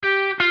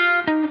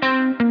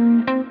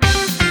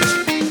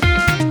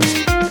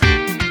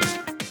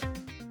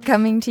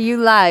Coming to you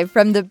live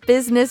from the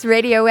Business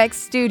RadioX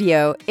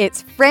studio,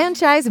 it's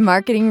Franchise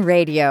Marketing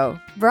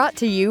Radio, brought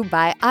to you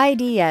by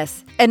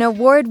IDS, an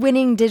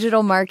award-winning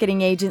digital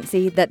marketing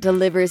agency that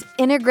delivers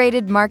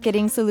integrated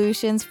marketing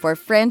solutions for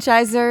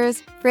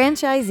franchisors,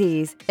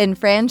 franchisees, and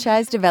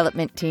franchise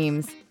development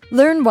teams.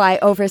 Learn why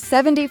over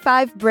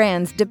 75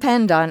 brands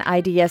depend on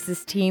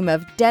IDS's team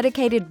of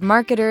dedicated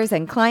marketers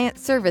and client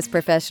service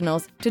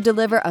professionals to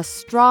deliver a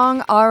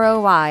strong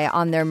ROI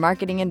on their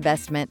marketing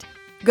investment.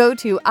 Go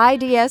to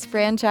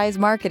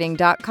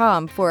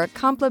idsfranchisemarketing.com for a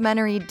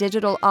complimentary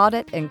digital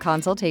audit and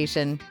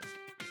consultation.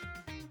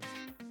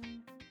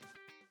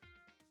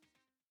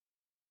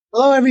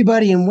 Hello,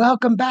 everybody, and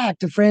welcome back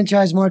to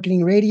Franchise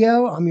Marketing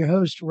Radio. I'm your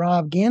host,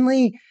 Rob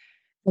Ganley.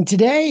 And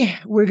today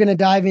we're going to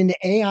dive into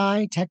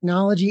AI,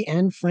 technology,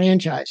 and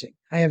franchising.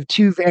 I have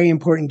two very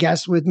important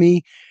guests with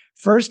me.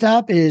 First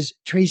up is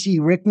Tracy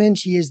Rickman.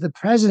 She is the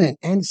President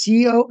and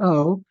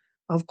COO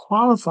of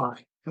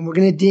Qualifyi. And we're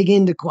going to dig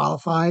into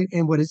Qualifyi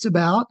and what it's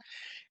about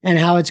and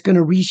how it's going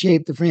to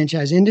reshape the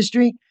franchise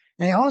industry.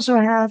 And I also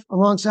have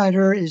alongside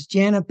her is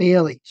Jania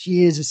Baily.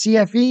 She is a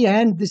CFE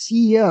and the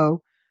CEO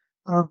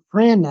of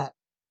FranNet.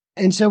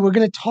 And so we're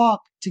going to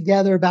talk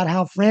together about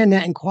how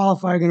FranNet and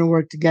Qualifyi are going to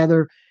work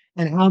together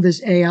and how this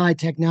AI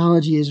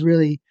technology is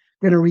really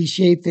going to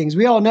reshape things.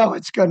 We all know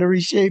it's going to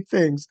reshape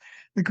things.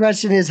 The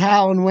question is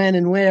how and when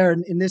and where,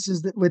 and this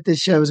is what this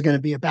show is going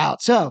to be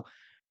about. So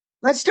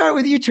let's start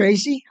with you,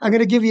 Tracy. I'm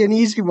going to give you an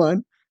easy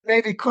one,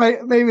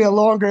 maybe a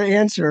longer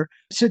answer.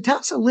 So tell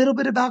us a little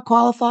bit about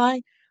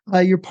Qualifyi,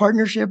 your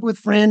partnership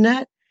with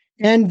FranNet,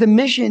 and the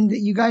mission that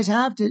you guys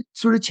have to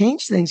sort of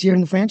change things here in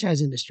the franchise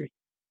industry.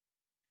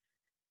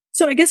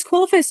 So I guess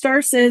Qualifyi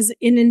starts as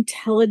an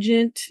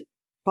intelligent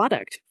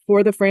product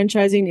for the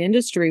franchising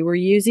industry. We're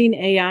using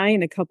AI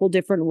in a couple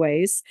different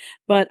ways,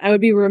 but I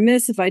would be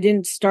remiss if I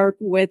didn't start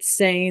with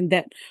saying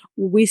that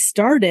we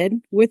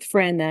started with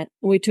FranNet.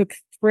 We took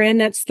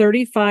FranNet's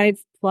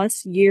 35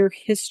 plus year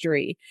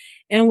history,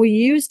 and we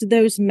used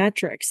those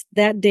metrics,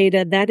 that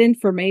data, that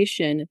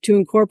information to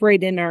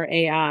incorporate in our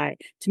AI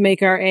to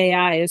make our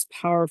AI as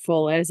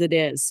powerful as it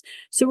is.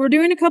 So we're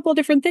doing a couple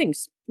different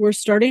things. We're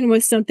starting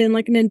with something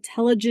like an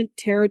intelligent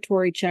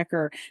territory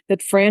checker that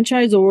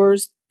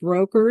franchisors,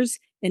 brokers,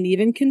 and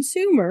even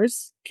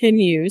consumers can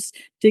use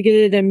to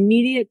get an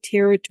immediate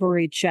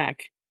territory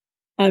check.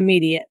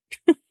 Immediate.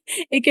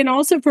 It can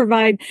also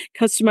provide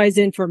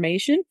customized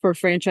information for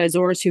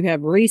franchisors who have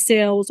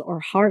resales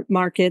or hard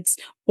markets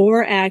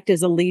or act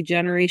as a lead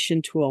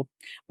generation tool.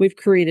 We've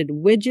created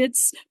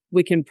widgets.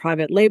 We can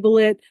private label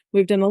it.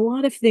 We've done a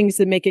lot of things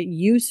that make it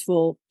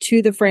useful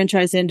to the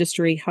franchise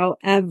industry,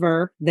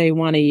 however they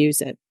want to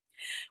use it.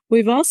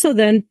 We've also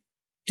then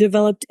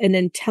developed an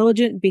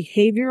intelligent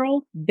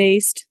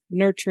behavioral-based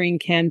nurturing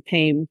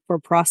campaign for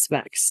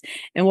prospects.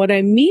 And what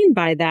I mean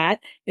by that,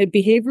 is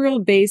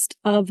behavioral-based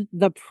of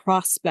the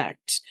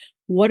prospect.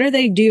 What are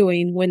they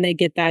doing when they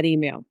get that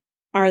email?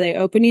 Are they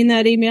opening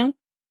that email?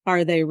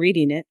 Are they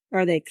reading it?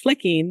 Are they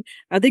clicking?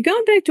 Are they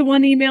going back to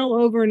one email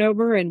over and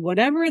over? And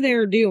whatever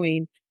they're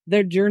doing,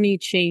 their journey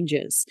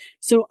changes.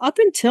 So up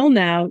until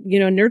now,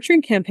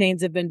 nurturing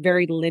campaigns have been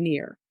very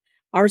linear.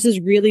 Ours is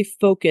really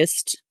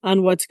focused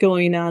on what's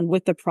going on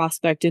with the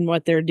prospect and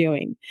what they're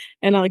doing.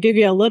 And I'll give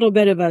you a little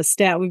bit of a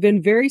stat. We've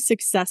been very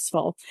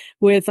successful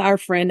with our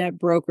FranNet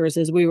brokers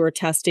as we were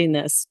testing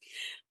this.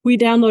 We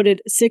downloaded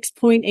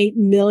 6.8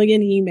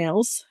 million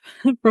emails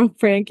from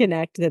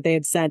FranConnect that they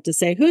had sent to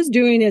say, who's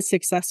doing it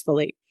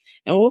successfully?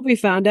 And what we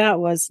found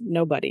out was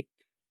nobody.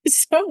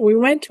 So we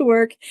went to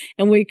work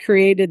and we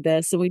created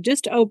this, and we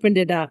just opened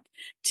it up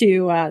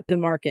to the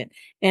market.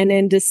 And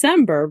in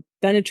December,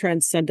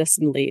 Benetrend sent us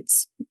some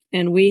leads,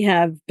 and we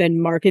have been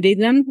marketing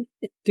them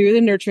through the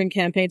nurturing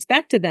campaigns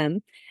back to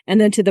them, and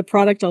then to the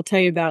product I'll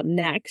tell you about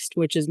next,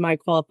 which is My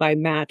Qualifyi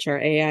Match,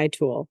 our AI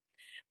tool.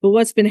 But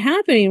what's been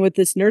happening with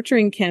this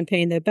nurturing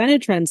campaign that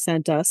Benetrend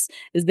sent us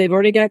is they've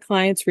already got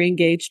clients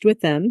re-engaged with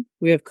them.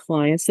 We have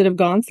clients that have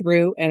gone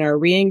through and are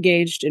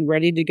re-engaged and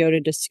ready to go to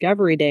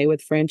Discovery Day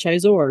with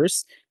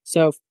franchisors.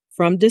 So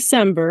from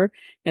December,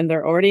 and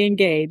they're already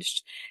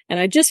engaged. And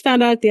I just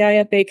found out at the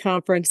IFA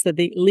conference that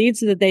the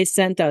leads that they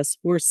sent us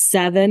were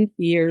 7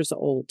 years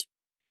old.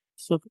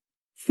 So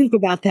think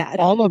about that.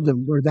 All of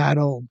them were that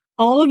old.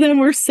 All of them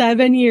were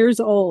 7 years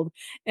old.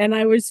 And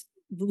I was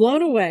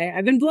blown away.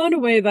 I've been blown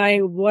away by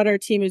what our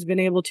team has been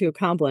able to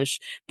accomplish,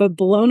 but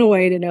blown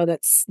away to know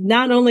that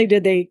not only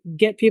did they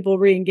get people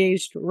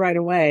re-engaged right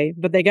away,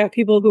 but they got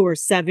people who were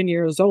 7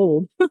 years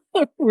old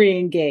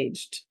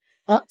re-engaged.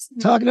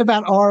 Talking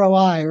about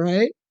ROI,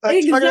 right?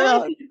 Exactly. Talking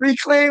about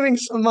reclaiming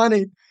some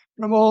money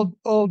from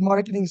old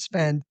marketing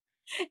spend.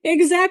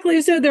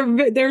 Exactly. So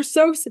they're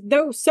so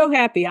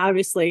happy,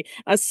 obviously,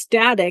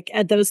 ecstatic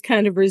at those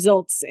kind of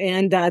results.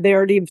 And they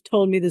already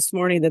told me this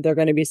morning that they're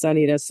going to be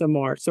sending us some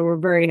more. So we're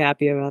very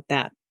happy about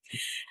that.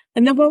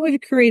 And then what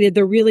we've created,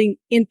 the really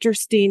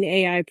interesting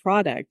AI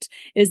product,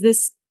 is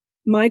this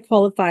My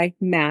Qualifyi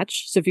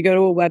Match. So if you go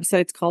to a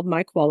website, it's called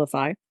My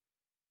Qualifyi.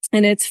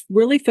 And it's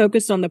really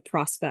focused on the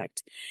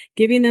prospect,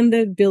 giving them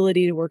the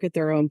ability to work at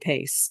their own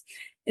pace.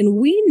 And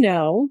we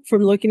know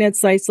from looking at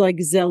sites like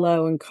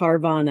Zillow and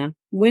Carvana,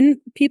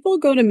 when people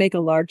go to make a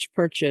large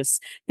purchase,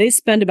 they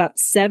spend about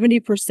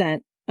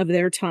 70% of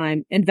their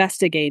time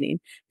investigating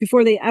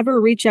before they ever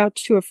reach out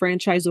to a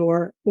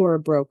franchisor or a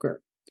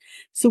broker.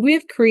 So we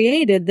have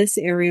created this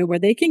area where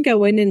they can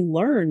go in and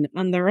learn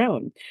on their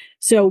own.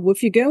 So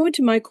if you go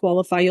into my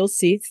Qualifyi, you'll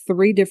see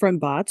 3 different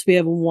bots. We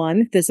have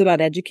one that's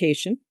about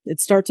education. It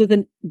starts with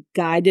a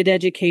guided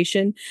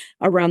education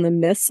around the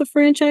myths of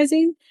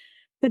franchising,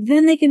 but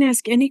then they can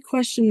ask any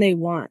question they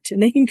want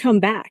and they can come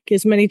back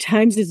as many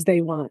times as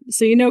they want.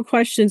 So,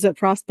 questions that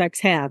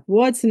prospects have.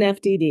 What's an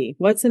FDD?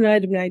 What's an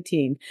item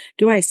 19?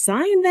 Do I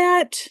sign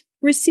that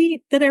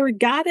receipt that I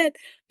got it?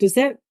 Does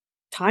that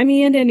tie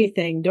me into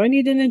anything? Do I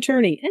need an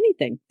attorney?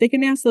 Anything. They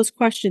can ask those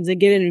questions and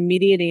get an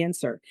immediate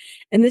answer.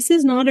 And this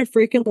is not a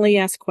frequently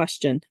asked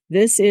question.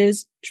 This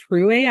is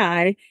true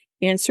AI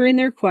answering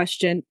their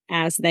question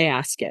as they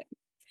ask it.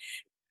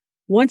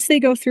 Once they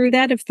go through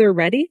that, if they're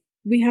ready,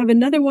 we have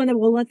another one that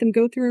will let them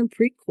go through and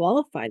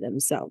pre-qualify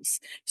themselves.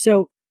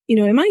 So,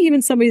 am I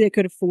even somebody that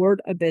could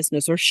afford a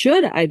business, or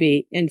should I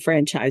be in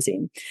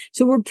franchising?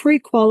 So we're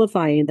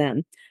pre-qualifying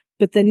them.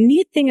 But the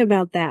neat thing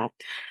about that,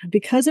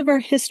 because of our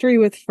history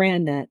with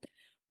FranNet,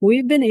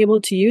 we've been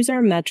able to use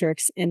our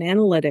metrics and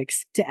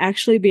analytics to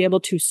actually be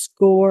able to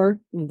score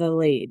the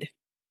lead.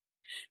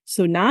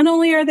 So not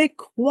only are they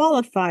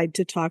qualified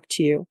to talk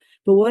to you,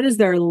 but what is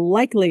their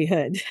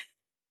likelihood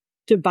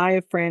to buy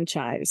a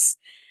franchise?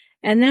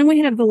 And then we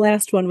have the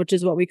last one, which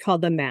is what we call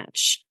the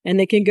match. And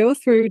they can go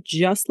through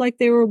just like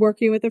they were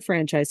working with a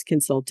franchise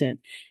consultant,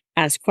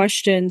 ask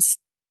questions,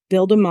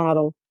 build a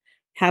model,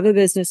 have a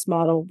business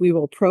model. We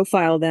will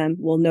profile them.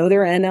 We'll know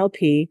their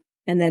NLP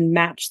and then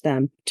match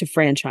them to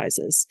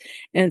franchises.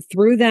 And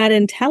through that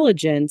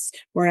intelligence,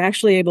 we're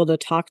actually able to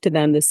talk to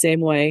them the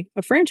same way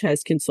a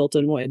franchise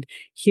consultant would.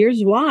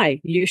 Here's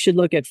why you should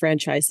look at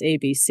franchise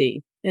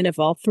ABC. And if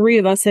all 3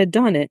 of us had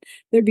done it,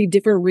 there'd be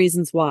different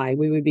reasons why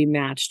we would be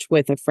matched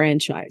with a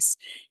franchise.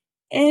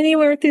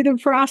 Anywhere through the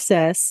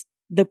process,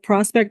 the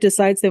prospect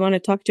decides they want to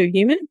talk to a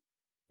human,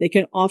 they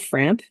can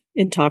off-ramp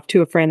and talk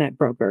to a FranNet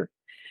broker.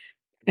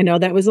 I know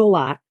that was a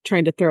lot,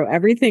 trying to throw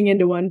everything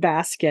into one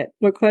basket.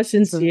 What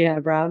questions do you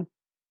have, Rob?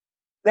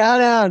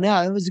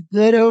 No. It was a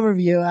good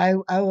overview.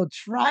 I will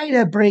try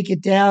to break it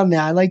down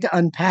now. I like to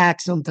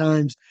unpack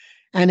sometimes.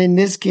 And in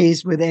this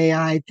case with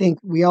AI, I think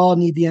we all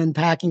need the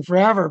unpacking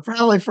forever,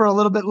 probably for a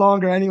little bit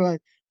longer anyway, a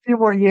few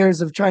more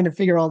years of trying to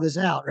figure all this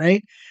out,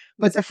 right?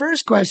 But the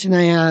first question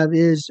I have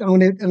is I'm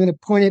going to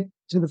point it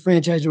to the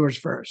franchisors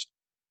first,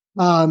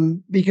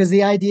 because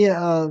the idea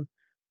of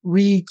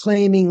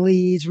reclaiming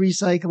leads,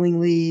 recycling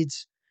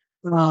leads,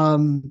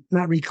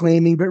 not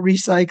reclaiming, but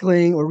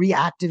recycling or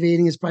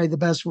reactivating is probably the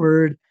best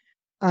word.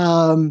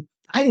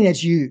 I think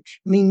that's huge.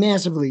 I mean,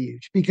 massively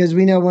huge, because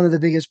we know one of the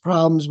biggest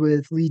problems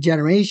with lead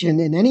generation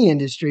in any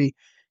industry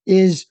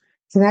is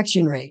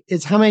connection rate.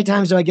 It's how many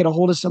times do I get a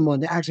hold of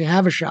someone to actually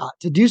have a shot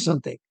to do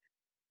something?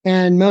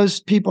 And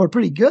most people are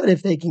pretty good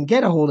if they can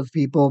get a hold of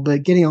people,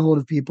 but getting a hold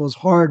of people is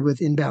hard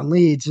with inbound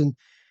leads. And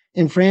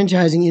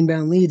franchising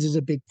inbound leads is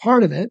a big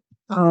part of it.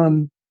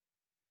 And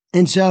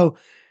so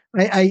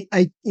I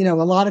a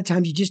lot of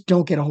times you just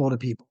don't get a hold of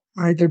people,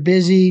 right? They're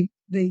busy,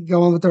 they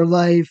go on with their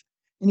life.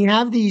 And you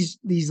have these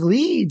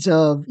leads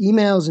of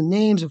emails and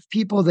names of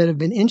people that have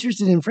been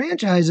interested in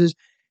franchises.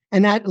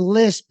 And that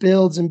list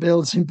builds and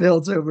builds and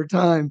builds over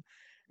time.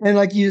 And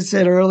like you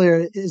said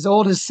earlier, as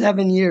old as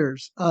 7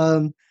 years.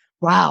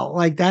 Wow,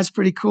 like that's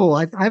pretty cool.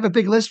 I have a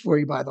big list for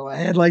you, by the way. I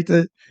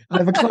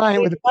have a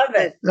client with love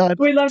it.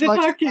 We'd love to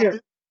talk to you.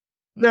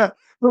 Yeah,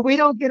 but we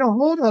don't get a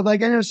hold of,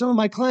 like, I know some of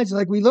my clients,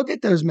 like, we look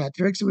at those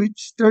metrics,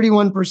 it's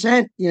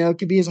 31%, it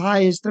could be as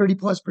high as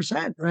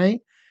 30+%,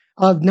 right?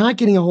 Of not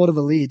getting a hold of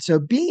a lead. So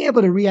being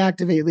able to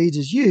reactivate leads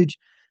is huge.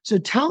 So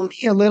tell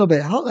me a little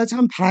bit, let's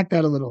unpack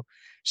that a little.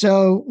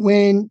 So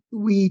when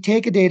we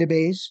take a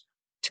database,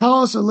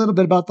 tell us a little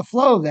bit about the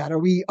flow of that. Are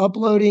we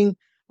uploading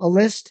a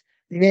list?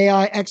 The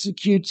AI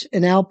executes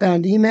an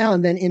outbound email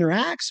and then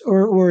interacts,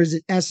 or is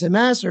it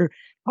SMS, or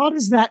how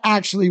does that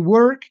actually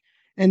work?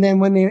 And then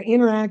when they're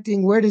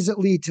interacting, where does it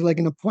lead to, like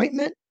an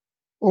appointment,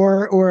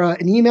 or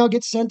an email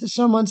gets sent to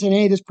someone saying,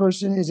 hey, this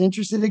person is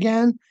interested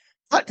again?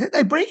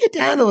 I break it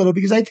down a little,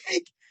 because I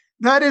think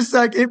that is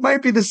like, it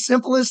might be the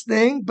simplest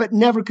thing, but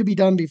never could be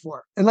done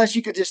before, unless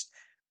you could just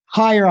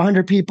hire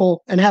 100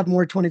 people and have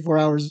more 24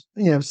 hours,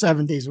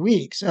 7 days a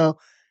week. So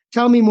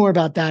tell me more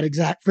about that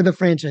exact for the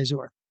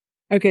franchisor.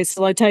 Okay,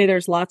 so I'll tell you,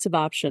 there's lots of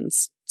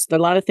options. So there are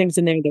a lot of things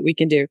in there that we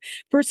can do.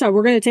 First off,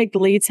 we're going to take the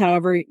leads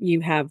however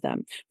you have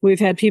them. We've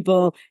had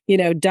people,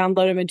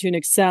 download them into an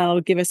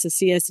Excel, give us a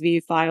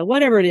CSV file,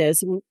 whatever it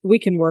is, we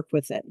can work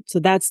with it. So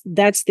that's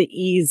the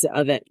ease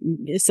of it.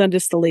 Send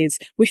us the leads.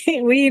 We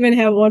even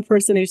have one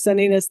person who's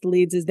sending us the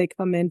leads as they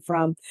come in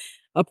from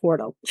a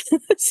portal.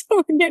 So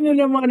we're getting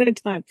them one at a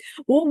time.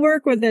 We'll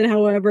work with it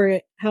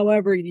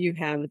however you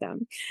have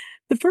them.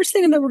 The first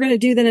thing that we're going to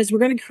do then is we're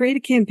going to create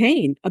a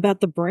campaign about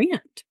the brand.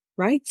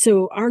 right?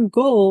 So our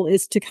goal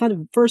is to kind of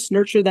first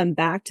nurture them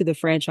back to the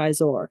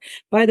franchisor.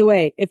 By the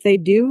way, if they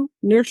do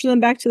nurture them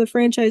back to the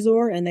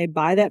franchisor and they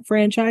buy that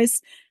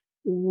franchise,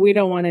 we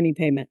don't want any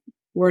payment.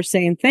 We're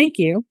saying thank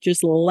you.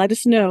 Just let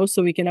us know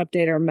so we can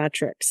update our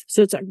metrics.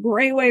 So it's a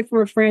great way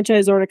for a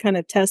franchisor to kind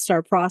of test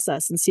our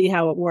process and see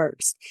how it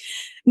works.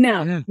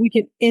 Now, we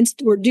can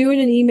we're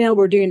doing an email,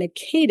 we're doing a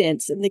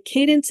cadence, and the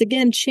cadence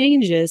again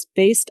changes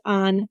based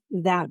on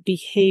that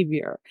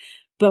behavior.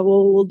 But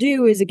what we'll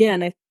do is,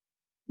 again,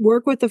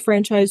 work with the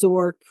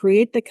franchisor,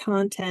 create the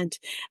content,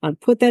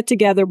 put that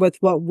together with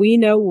what we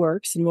know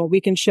works and what we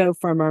can show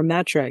from our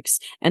metrics,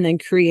 and then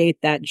create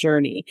that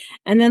journey.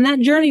 And then that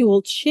journey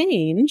will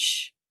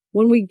change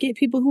when we get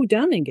people who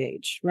don't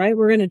engage, right?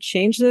 We're going to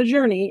change the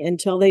journey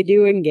until they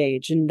do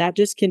engage. And that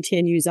just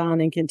continues on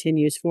and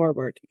continues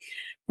forward.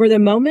 For the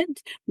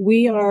moment,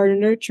 we are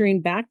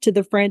nurturing back to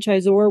the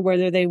franchisor,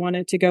 whether they want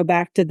it to go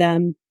back to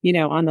them,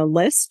 on a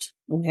list.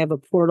 We have a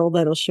portal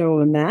that'll show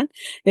them that.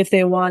 If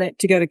they want it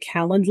to go to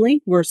Calendly,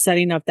 we're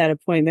setting up that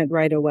appointment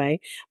right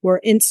away. We're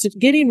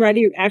getting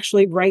ready,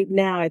 actually right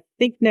now, I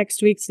think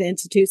next week's to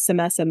institute some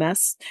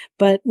SMS.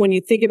 But when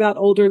you think about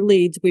older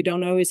leads, we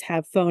don't always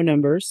have phone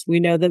numbers. We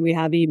know that we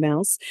have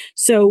emails.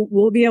 So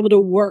we'll be able to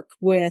work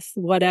with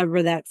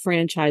whatever that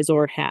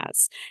franchisor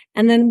has.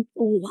 And then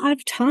a lot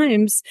of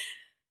times,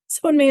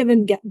 someone may have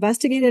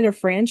investigated a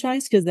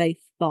franchise because they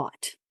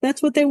thought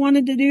that's what they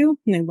wanted to do,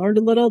 and they learned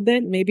a little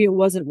bit. Maybe it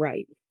wasn't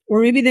right,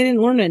 or maybe they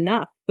didn't learn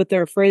enough, but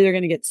they're afraid they're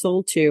going to get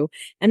sold to.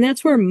 And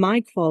that's where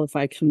my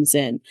Qualifyi comes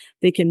in.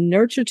 They can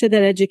nurture to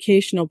that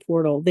educational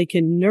portal. They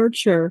can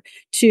nurture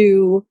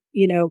to,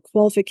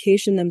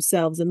 qualification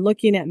themselves and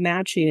looking at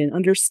matching and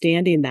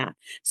understanding that.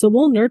 So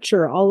we'll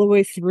nurture all the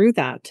way through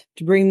that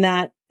to bring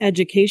that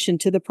education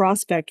to the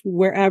prospect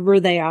wherever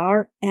they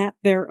are at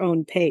their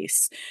own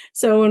pace.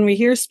 So when we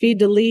hear speed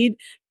to lead,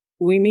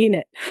 we mean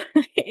it.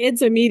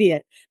 It's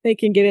immediate. They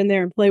can get in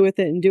there and play with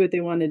it and do what they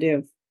want to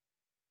do.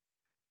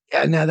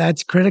 Yeah, no,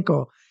 that's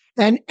critical.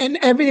 And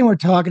everything we're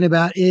talking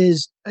about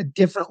is a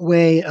different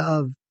way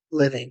of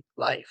living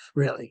life,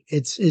 really.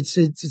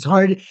 It's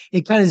hard.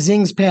 It kind of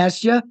zings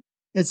past you.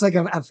 It's like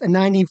a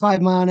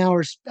 95 mile an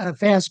hour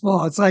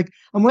fastball. It's like,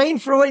 I'm waiting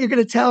for what you're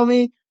going to tell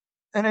me.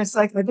 And it's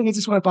like, I think it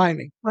just went by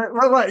me.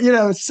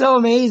 It's so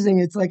amazing.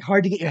 It's like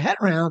hard to get your head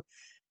around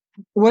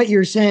what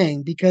you're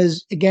saying,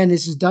 because again,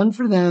 this is done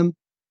for them.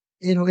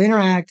 It'll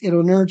interact,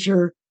 it'll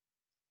nurture.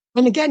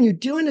 And again, you're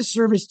doing a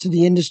service to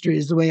the industry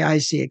is the way I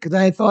see it. Because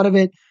I thought of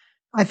it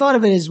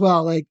as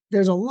well. Like,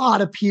 there's a lot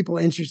of people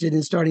interested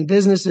in starting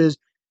businesses.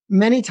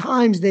 Many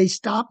times they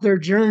stop their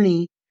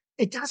journey.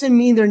 It doesn't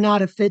mean they're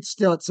not a fit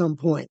still at some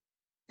point.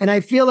 And I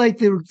feel like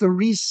the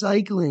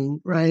recycling,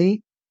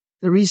 right?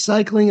 The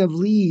recycling of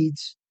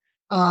leads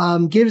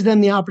gives them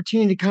the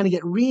opportunity to kind of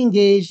get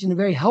re-engaged in a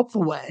very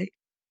helpful way,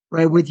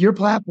 right, with your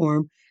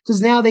platform,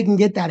 because now they can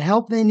get that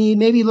help they need,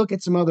 maybe look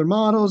at some other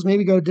models,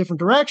 maybe go a different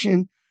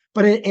direction,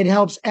 but it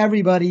helps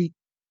everybody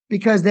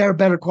because they're a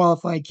better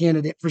qualified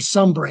candidate for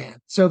some brand.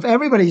 So if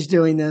everybody's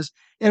doing this,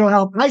 it'll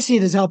help. I see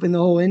it as helping the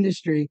whole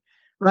industry,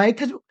 right?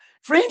 Because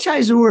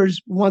franchisors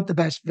want the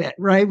best fit,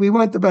 right? We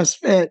want the best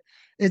fit.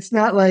 It's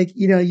not like,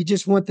 you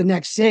just want the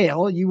next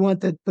sale. You want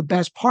the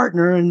best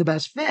partner and the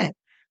best fit.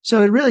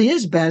 So it really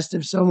is best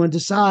if someone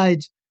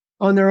decides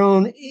in their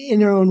own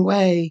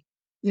way,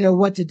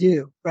 what to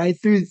do, right?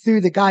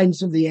 Through the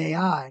guidance of the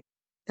AI,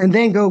 and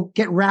then go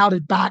get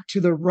routed back to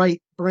the right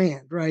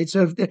brand, right?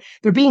 So if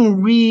they're being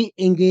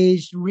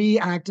re-engaged,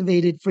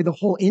 reactivated for the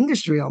whole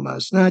industry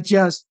almost, not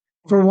just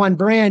for one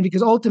brand,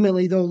 because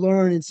ultimately they'll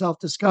learn in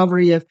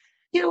self-discovery if,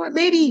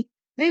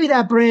 maybe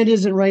that brand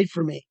isn't right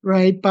for me,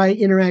 right? By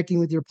interacting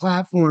with your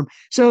platform.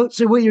 So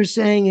what you're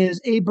saying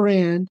is a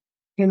brand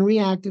can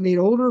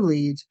reactivate older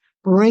leads,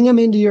 bring them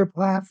into your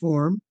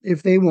platform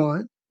if they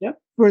want,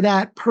 for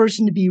that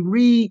person to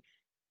be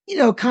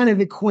kind of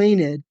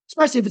acquainted,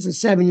 especially if it's a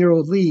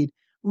 7-year-old lead,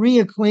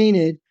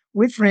 reacquainted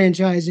with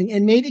franchising,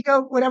 and maybe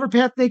go whatever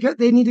path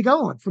they need to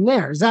go on from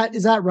there. Is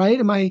that right?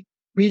 Am I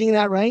reading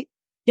that right?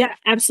 Yeah,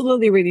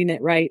 absolutely reading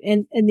it right.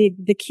 And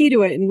the key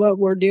to it and what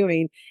we're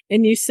doing,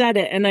 and you said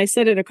it, and I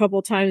said it a couple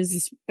of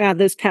times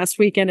this past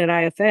weekend at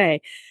IFA,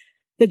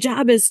 the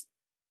job is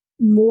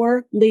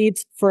more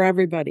leads for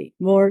everybody,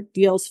 more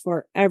deals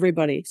for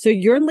everybody. So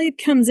your lead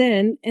comes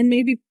in and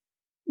maybe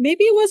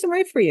it wasn't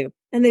right for you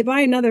and they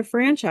buy another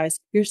franchise,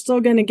 you're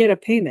still going to get a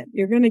payment.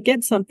 You're going to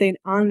get something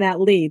on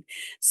that lead.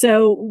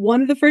 So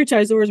one of the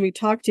franchisors we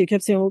talked to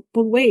kept saying, well,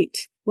 but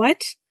wait,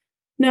 what?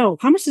 No,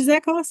 how much does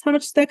that cost? How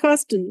much does that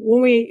cost? And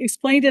when we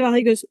explained it all,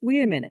 he goes,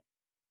 wait a minute.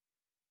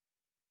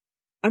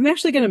 I'm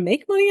actually going to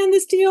make money on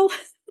this deal.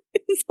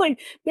 It's like,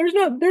 there's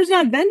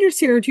not vendors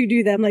here to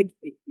do that. I'm like,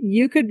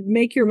 you could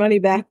make your money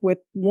back with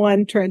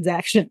one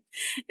transaction.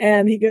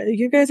 And he goes,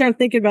 you guys aren't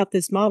thinking about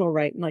this model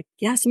right. I'm like,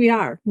 yes, we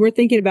are. We're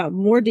thinking about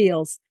more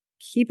deals,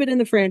 keep it in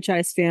the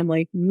franchise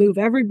family, move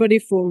everybody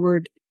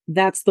forward.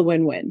 That's the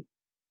win-win.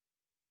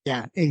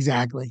 Yeah,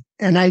 exactly.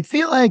 And I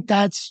feel like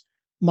that's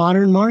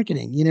modern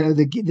marketing.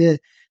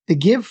 The the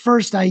give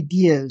first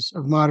ideas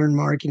of modern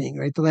marketing,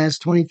 right? The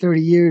last 20,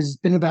 30 years has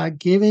been about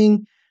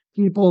giving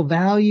people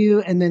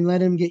value and then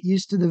let them get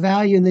used to the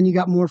value. And then you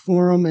got more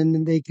for them and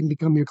then they can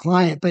become your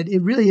client. But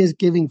it really is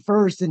giving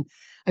first. And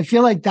I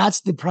feel like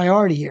that's the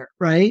priority here,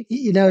 right?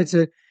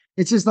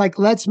 It's just like,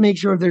 let's make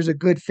sure there's a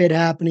good fit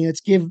happening. Let's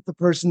give the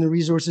person the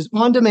resources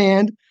on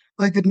demand,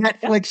 like the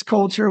Netflix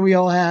culture we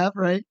all have,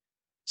 right?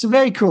 So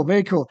very cool,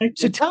 very cool.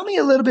 So tell me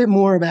a little bit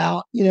more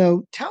about,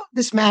 tell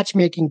this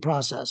matchmaking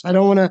process. I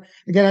don't want to,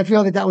 again, I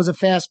feel like that was a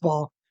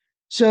fastball.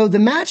 So the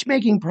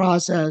matchmaking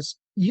process,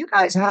 you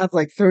guys have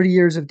like 30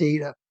 years of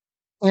data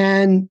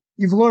and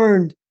you've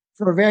learned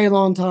for a very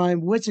long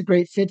time what's a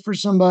great fit for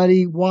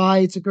somebody, why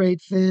it's a great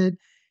fit.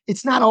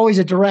 It's not always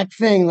a direct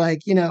thing.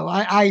 Like,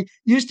 I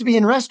used to be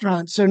in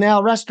restaurants, so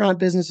now restaurant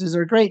businesses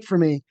are great for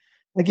me.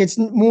 Like it's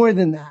more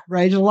than that,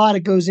 right? There's a lot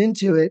that goes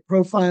into it,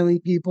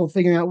 profiling people,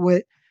 figuring out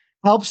what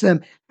helps them.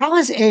 How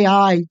has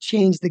AI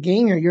changed the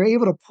game here? You're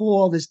able to pull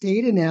all this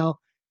data now,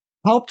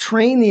 help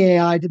train the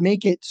AI to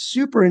make it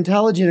super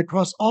intelligent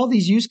across all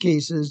these use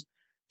cases.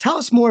 Tell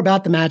us more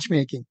about the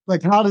matchmaking.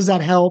 Like, how does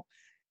that help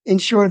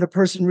ensure the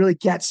person really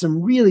gets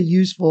some really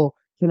useful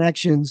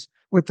connections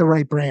with the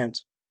right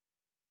brands?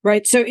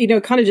 Right. So,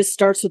 it kind of just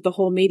starts with the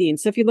whole meeting.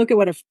 So if you look at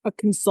what a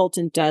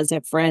consultant does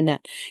at FranNet,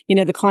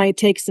 the client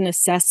takes an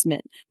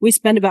assessment. We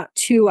spend about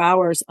 2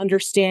 hours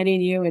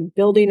understanding you and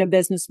building a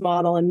business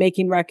model and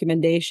making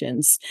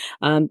recommendations.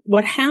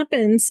 What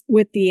happens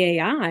with the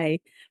AI,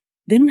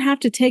 they don't have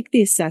to take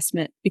the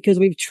assessment because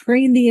we've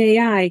trained the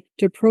AI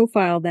to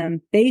profile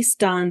them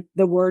based on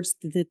the words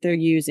that they're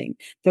using,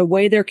 the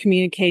way they're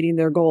communicating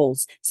their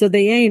goals. So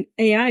the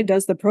AI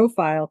does the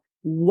profile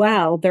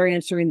while they're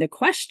answering the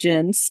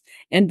questions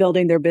and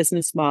building their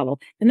business model.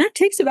 And that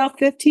takes about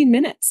 15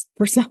 minutes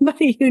for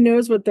somebody who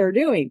knows what they're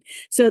doing.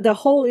 So the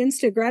whole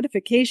instant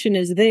gratification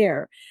is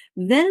there.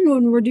 Then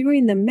when we're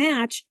doing the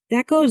match,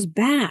 that goes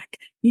back.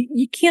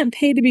 You can't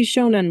pay to be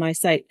shown on my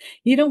site.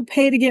 You don't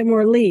pay to get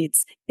more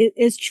leads. It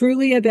is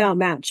truly about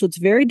match. So it's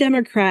very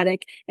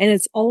democratic and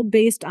it's all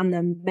based on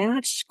the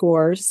match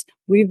scores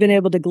we've been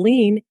able to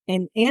glean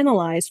and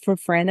analyze from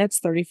FranNet's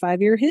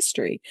 35-year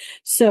history.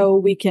 So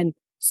we can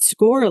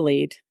score a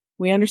lead.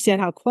 We understand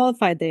how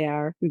qualified they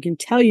are. We can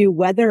tell you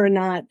whether or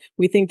not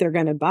we think they're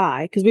going to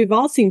buy, because we've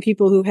all seen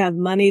people who have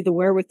money, the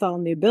wherewithal,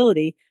 and the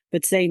ability,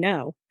 but say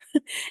no.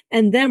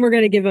 And then we're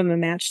going to give them a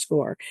match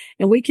score.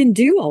 And we can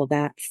do all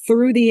that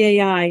through the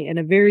AI in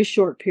a very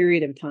short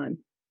period of time.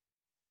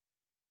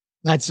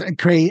 That's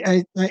great.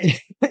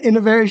 In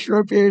a very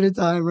short period of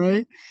time,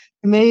 right?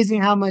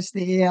 Amazing how much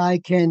the AI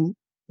can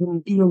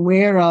be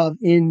aware of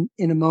in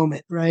a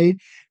moment, right?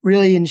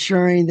 Really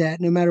ensuring that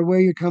no matter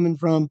where you're coming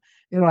from,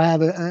 it'll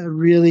have a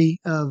really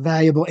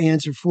valuable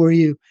answer for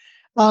you.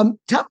 Tell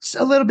us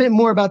a little bit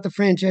more about the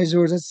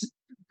franchisors. Let's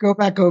go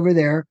back over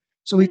there.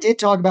 So we did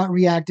talk about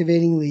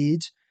reactivating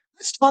leads.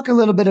 Let's talk a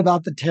little bit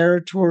about the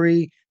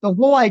territory, the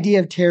whole idea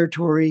of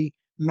territory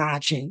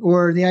matching,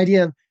 or the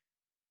idea of,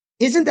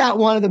 isn't that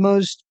one of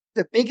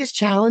the biggest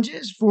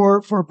challenges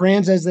for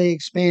brands as they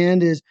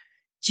expand, is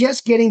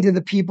just getting to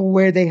the people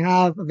where they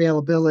have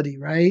availability,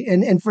 right?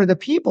 And for the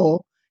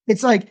people,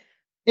 it's like,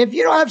 if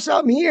you don't have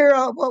something here,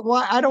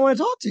 why I don't want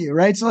to talk to you,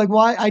 right? So like,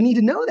 why I need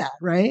to know that,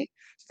 right?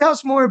 Tell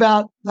us more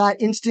about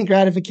that instant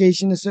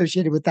gratification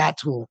associated with that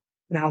tool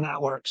and how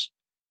that works.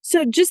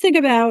 So just think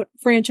about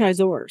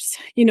franchisors.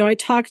 I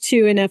talked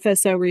to an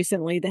FSO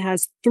recently that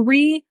has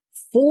 3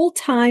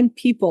 full-time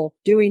people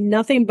doing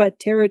nothing but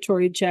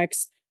territory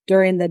checks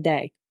during the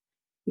day,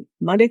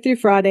 Monday through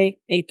Friday,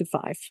 8 to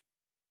 5.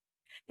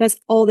 That's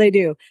all they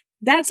do.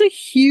 That's a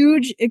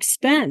huge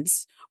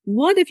expense.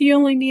 What if you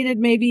only needed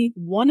maybe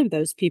one of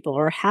those people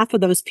or half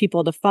of those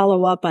people to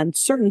follow up on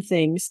certain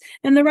things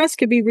and the rest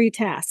could be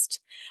retasked?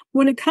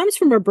 When it comes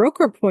from a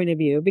broker point of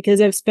view,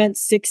 because I've spent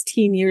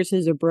 16 years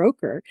as a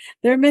broker,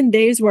 there have been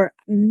days where,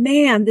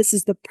 man, this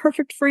is the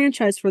perfect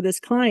franchise for this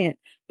client,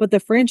 but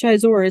the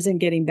franchisor isn't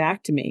getting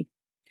back to me.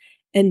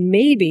 And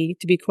maybe,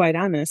 to be quite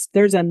honest,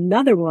 there's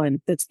another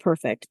one that's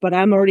perfect, but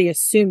I'm already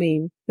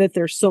assuming that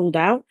they're sold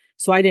out.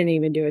 So I didn't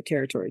even do a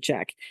territory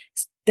check.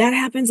 That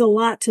happens a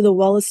lot to the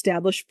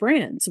well-established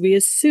brands. We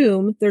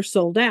assume they're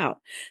sold out.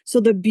 So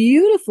the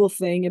beautiful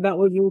thing about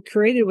what we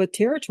created with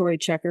Territory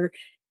Checker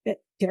at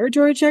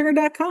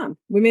territorychecker.com,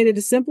 we made it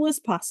as simple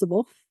as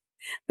possible.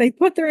 They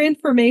put their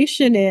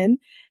information in,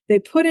 they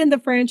put in the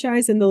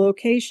franchise and the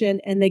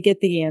location, and they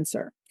get the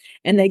answer.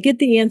 And they get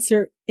the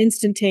answer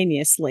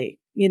instantaneously.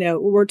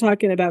 We're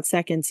talking about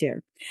seconds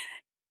here.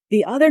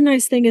 The other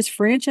nice thing is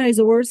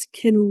franchisors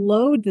can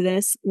load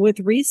this with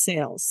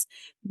resales.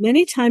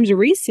 Many times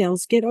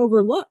resales get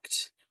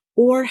overlooked,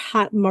 or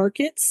hot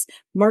markets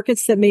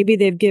that maybe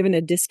they've given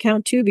a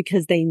discount to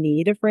because they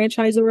need a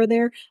franchisor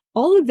there.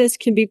 All of this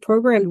can be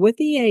programmed with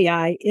the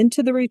AI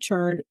into the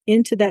return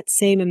into that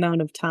same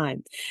amount of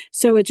time.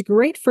 So it's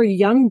great for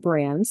young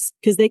brands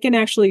because they can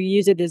actually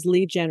use it as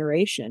lead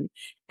generation.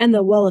 And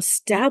the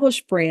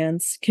well-established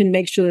brands can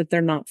make sure that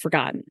they're not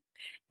forgotten.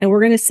 And we're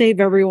going to save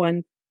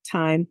everyone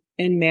time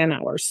and man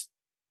hours.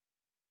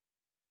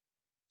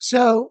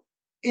 So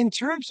in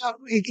terms of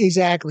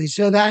exactly,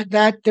 so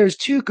that there's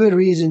two good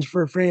reasons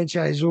for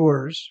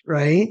franchisors,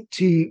 right,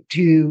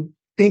 to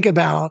think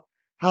about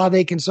how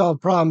they can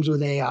solve problems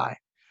with AI.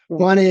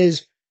 One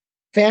is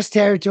fast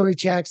territory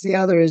checks. The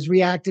other is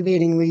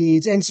reactivating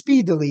leads and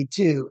speed to lead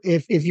too.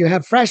 If you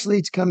have fresh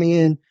leads coming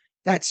in,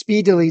 that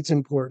speed to lead's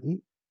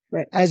important,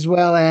 Right. as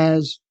well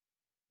as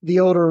the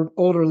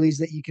older leads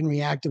that you can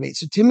reactivate.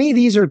 So to me,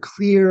 these are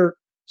clear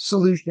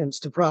solutions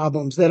to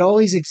problems that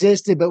always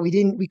existed, but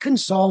we couldn't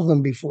solve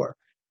them before.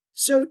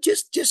 So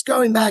just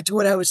going back to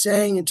what I was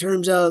saying in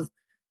terms of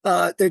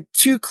there are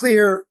two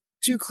clear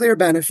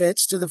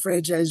benefits to the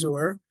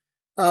franchisor.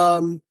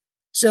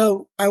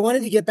 So I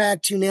wanted to get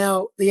back to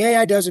now the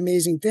AI does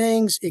amazing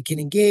things. It can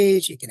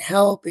engage, it can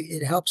help,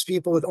 it helps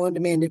people with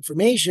on-demand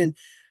information.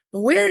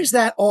 But where is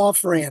that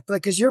off ramp?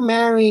 Because you're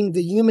marrying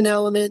the human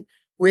element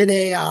with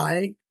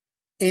AI.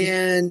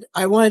 And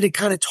I wanted to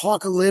kind of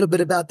talk a little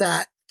bit about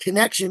that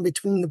connection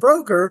between the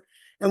broker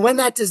and when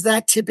does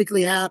that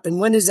typically happen?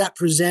 When is that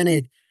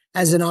presented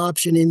as an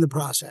option in the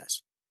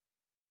process?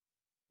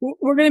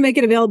 We're going to make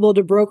it available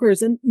to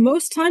brokers. And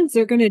most times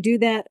they're going to do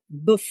that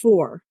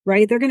before,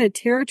 right? They're going to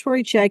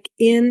territory check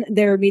in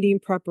their meeting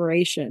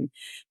preparation.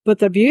 But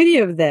the beauty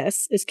of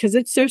this is because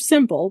it's so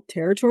simple,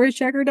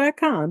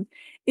 territorychecker.com.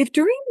 If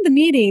during the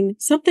meeting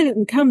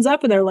something comes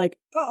up and they're like,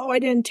 oh, I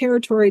didn't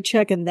territory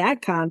check in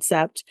that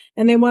concept,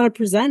 and they want to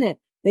present it,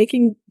 they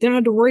don't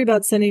have to worry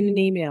about sending an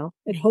email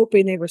and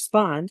hoping they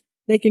respond.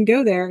 They can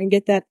go there and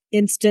get that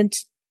instant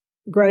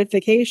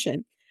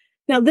gratification.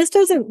 Now, this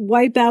doesn't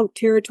wipe out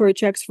territory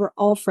checks for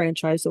all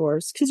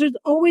franchisors because there's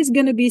always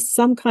going to be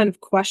some kind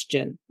of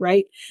question,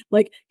 right?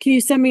 Like, can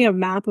you send me a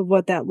map of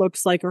what that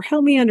looks like, or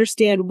help me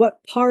understand what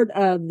part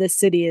of the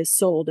city is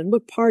sold and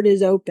what part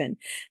is open?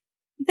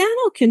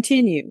 That'll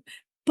continue.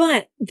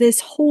 But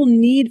this whole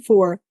need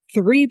for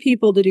 3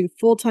 people to do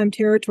full-time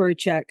territory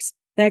checks,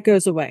 that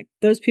goes away.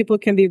 Those people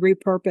can be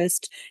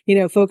repurposed,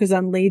 focus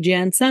on lead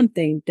gen,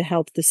 something to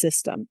help the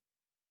system.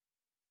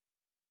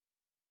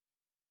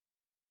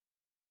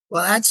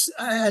 Well, that's,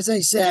 as I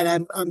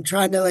said, I'm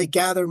trying to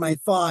gather my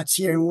thoughts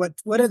here. And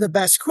what are the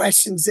best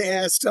questions to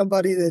ask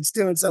somebody that's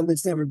doing something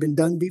that's never been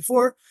done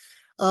before?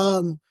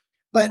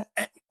 But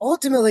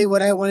ultimately,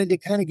 what I wanted to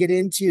kind of get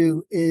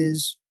into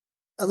is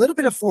a little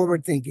bit of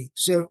forward thinking.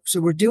 So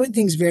we're doing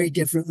things very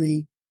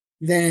differently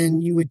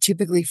than you would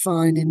typically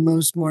find in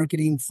most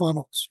marketing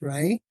funnels,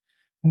 right?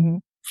 Mm-hmm.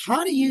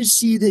 How do you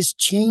see this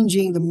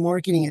changing the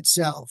marketing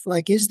itself?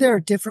 Is there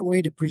a different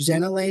way to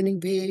present a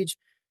landing page?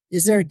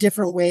 Is there a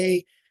different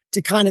way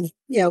to kind of,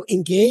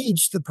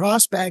 engage the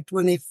prospect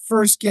when they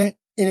first get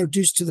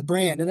introduced to the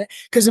brand? And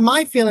because in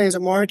my feeling as a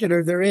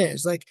marketer, there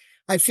is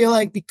I feel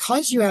like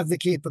because you have the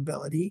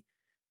capability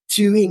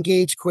to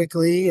engage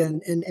quickly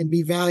and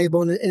be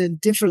valuable in a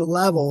different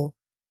level,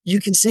 you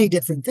can say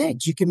different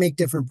things. You can make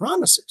different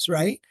promises,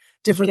 right?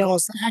 Different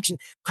calls to action.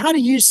 How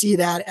do you see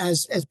that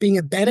as being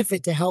a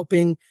benefit to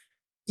helping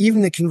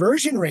even the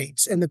conversion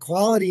rates and the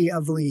quality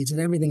of leads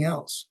and everything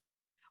else?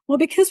 Well,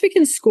 because we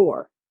can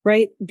score,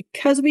 right?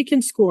 Because we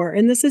can score.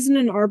 And this isn't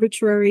an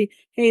arbitrary,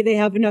 hey, they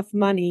have enough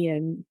money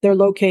and they're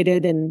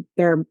located and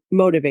they're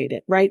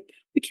motivated, right?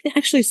 We can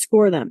actually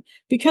score them.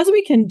 Because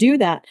we can do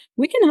that,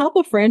 we can help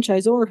a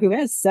franchisor who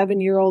has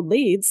 7-year-old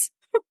leads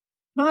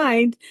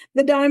find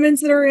the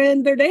diamonds that are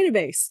in their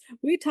database.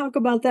 We talk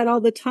about that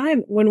all the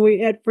time when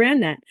we at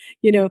FranNet,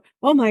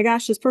 oh my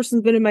gosh, this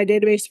person's been in my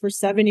database for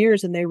 7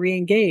 years and they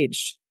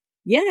re-engaged.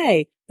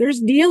 Yay, there's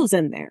deals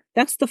in there.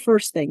 That's the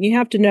first thing you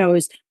have to know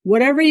is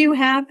whatever you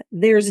have,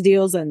 there's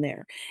deals in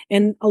there.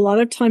 And a lot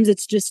of times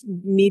it's just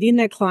meeting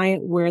that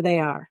client where they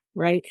are,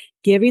 right?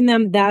 Giving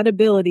them that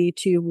ability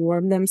to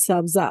warm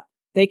themselves up.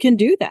 They can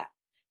do that.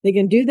 They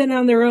can do that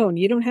on their own.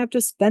 You don't have to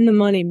spend the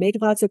money, make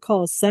lots of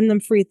calls, send them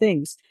free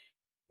things.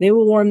 They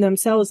will warm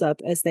themselves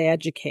up as they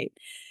educate.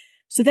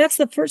 So that's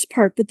the first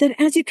part. But then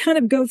as you kind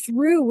of go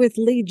through with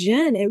lead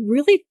gen, it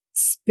really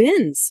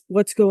spins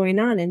what's going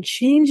on and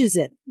changes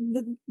it.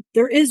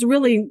 There is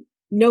really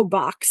no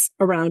box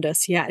around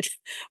us yet.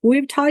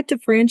 We've talked to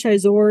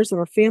franchisors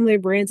or family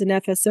brands and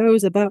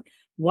FSOs about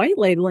white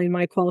labeling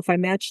My Qualifyi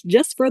Match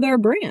just for their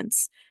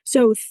brands.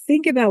 So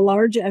think about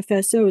large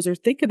FSOs or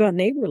think about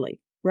Neighborly,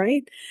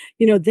 right?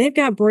 They've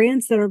got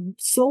brands that are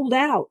sold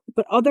out,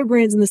 but other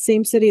brands in the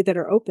same city that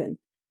are open.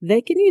 They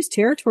can use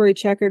Territory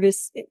Checker to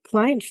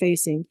client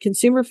facing,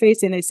 consumer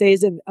facing. They say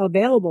is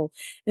available.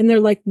 And they're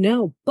like,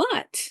 no,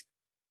 but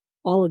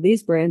all of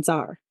these brands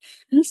are.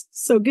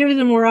 So give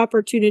them more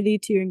opportunity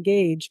to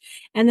engage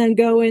and then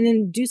go in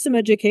and do some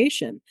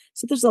education.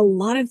 So there's a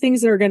lot of things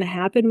that are going to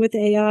happen with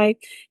AI.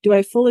 Do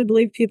I fully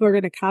believe people are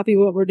going to copy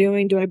what we're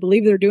doing? Do I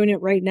believe they're doing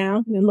it right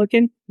now and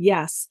looking?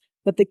 Yes.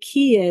 But the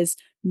key is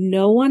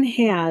no one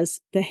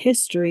has the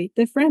history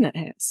that FranNet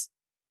has.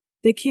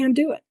 They can't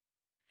do it.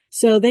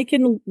 So they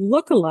can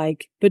look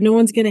alike, but no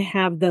one's going to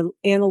have the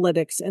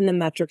analytics and the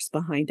metrics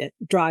behind it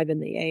driving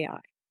the AI.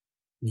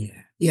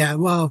 Yeah. Yeah.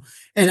 Well,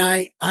 and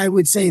I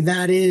would say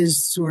that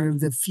is sort of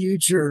the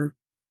future,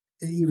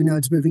 even though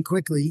it's moving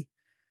quickly.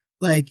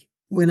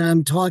 when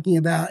I'm talking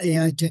about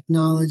AI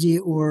technology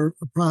or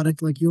a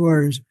product like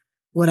yours,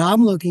 what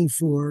I'm looking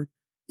for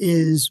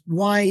is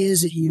why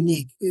is it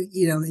unique?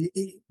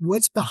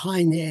 What's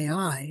behind the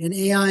AI? And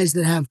AIs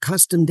that have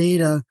custom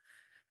data,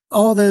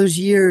 all those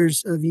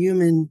years of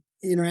human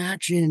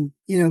interaction,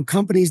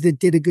 companies that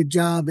did a good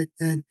job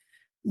at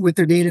with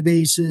their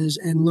databases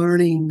and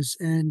learnings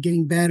and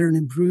getting better and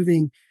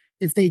improving.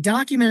 If they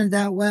documented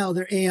that well,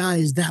 their AI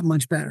is that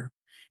much better.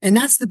 And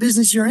that's the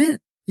business you're in.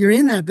 You're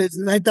in that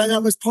business. I thought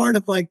that was part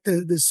of like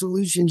the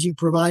solutions you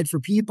provide for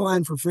people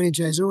and for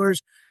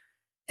franchisors.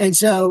 And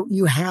so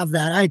you have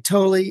that. I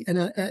totally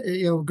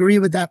agree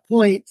with that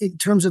point in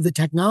terms of the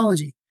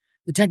technology.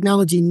 The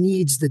technology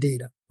needs the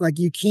data. Like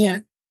you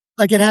can't,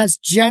 like it has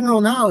general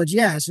knowledge,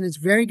 yes, and it's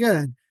very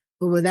good.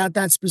 But without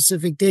that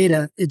specific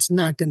data, it's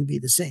not going to be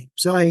the same.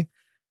 So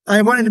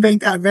I wanted to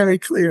make that very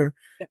clear.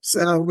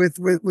 So with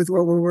what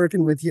we're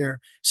working with here.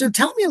 So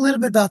tell me a little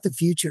bit about the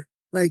future.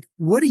 Like,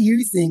 what do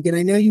you think? And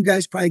I know you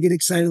guys probably get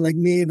excited like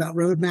me about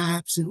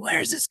roadmaps and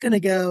where's this going to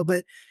go?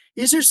 But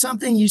is there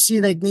something you see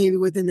like maybe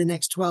within the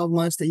next 12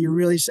 months that you're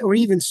really, or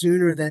even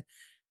sooner, that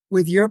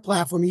with your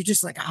platform, you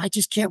just like, I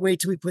just can't wait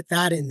till we put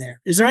that in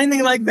there. Is there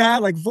anything like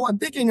that? Like I'm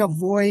thinking of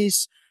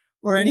voice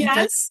or any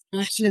type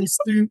of actions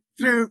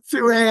through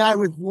AI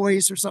with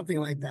voice or something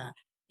like that.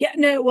 Yeah,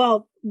 no,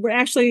 well,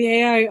 actually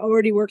AI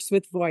already works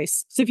with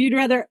voice. So if you'd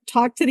rather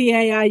talk to the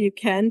AI, you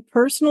can.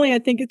 Personally, I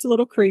think it's a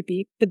little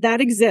creepy, but that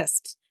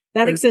exists.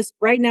 That exists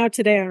right now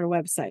today on our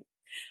website.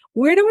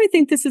 Where do I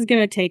think this is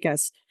going to take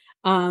us?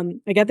 I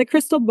got the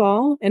crystal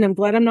ball, and I'm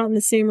glad I'm not in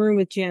the same room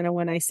with Jana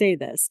when I say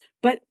this,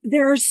 but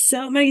there are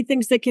so many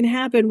things that can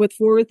happen with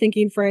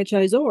forward-thinking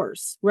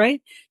franchisors,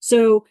 right?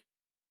 So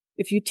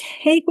if you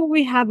take what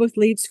we have with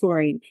lead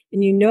scoring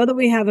and you know that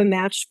we have a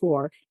match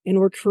score and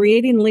we're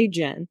creating lead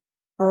gen,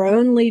 our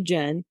own lead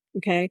gen,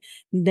 okay,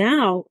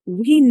 now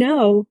we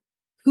know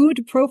who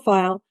to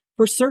profile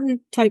for certain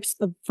types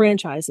of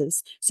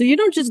franchises. So you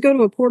don't just go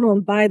to a portal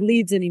and buy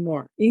leads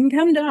anymore. You can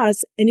come to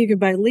us and you can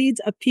buy leads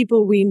of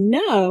people we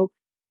know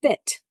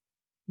fit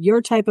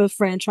your type of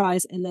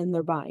franchise and then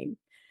they're buying.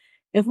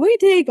 If we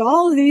take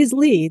all of these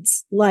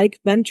leads, like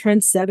Ben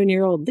Trent's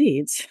 7-year-old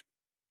leads,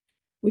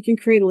 we can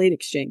create a lead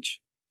exchange.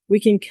 We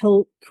can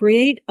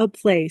create a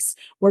place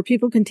where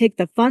people can take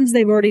the funds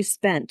they've already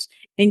spent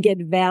and get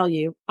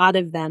value out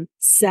of them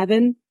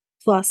 7+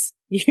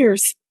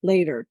 years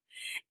later.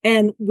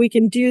 And we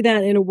can do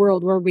that in a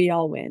world where we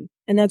all win.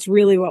 And that's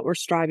really what we're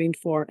striving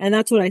for. And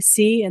that's what I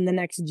see in the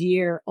next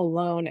year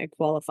alone at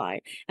Qualifyi.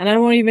 And I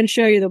won't even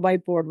show you the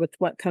whiteboard with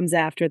what comes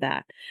after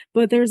that.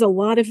 But there's a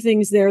lot of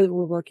things there that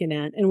we're working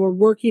at. And we're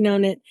working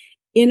on it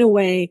in a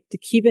way to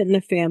keep it in the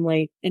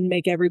family and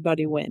make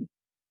everybody win.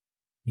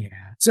 Yeah.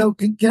 So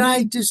can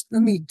I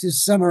let me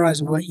just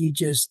summarize what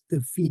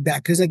the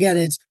feedback, because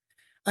again,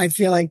 I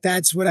feel like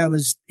that's what I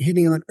was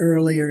hitting on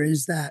earlier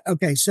is that,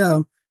 okay,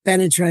 so Ben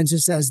and Trent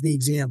just as the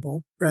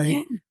example,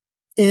 right?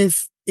 Yeah.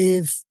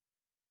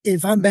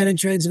 If I'm Ben and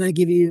Trent and I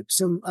give you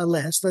a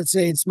list, let's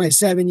say it's my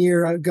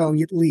 7-year ago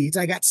leads.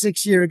 I got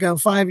 6-year ago,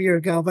 5-year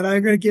ago, but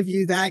I'm going to give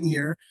you that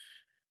year.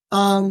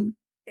 So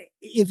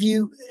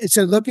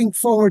looking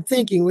forward,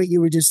 thinking what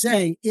you were just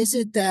saying, is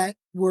it that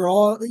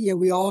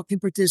we all can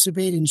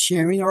participate in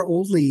sharing our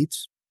old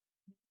leads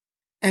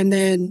and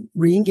then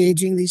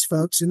re-engaging these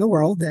folks in the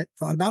world that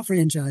thought about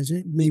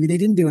franchising. Maybe they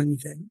didn't do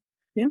anything.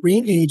 Yeah.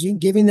 Re-engaging,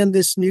 giving them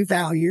this new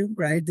value,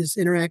 right? This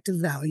interactive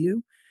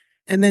value.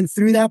 And then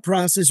through that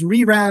process,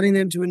 rerouting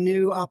them to a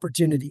new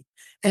opportunity.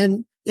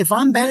 And if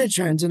I'm Ben and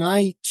Trent and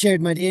I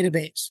shared my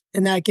database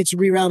and that gets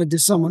rerouted to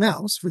someone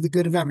else for the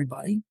good of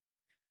everybody,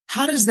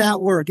 how does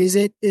that work? Is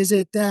it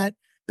that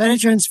Ben and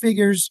Trent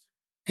figures,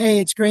 hey,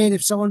 it's great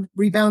if someone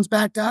rebounds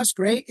back to us,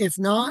 great. If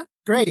not,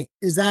 great.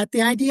 Is that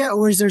the idea?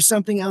 Or is there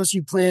something else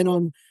you plan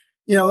on,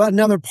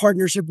 another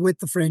partnership with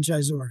the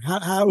franchisor?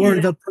 Or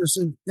the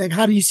person, like,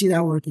 how do you see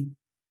that working?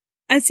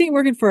 I see it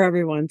working for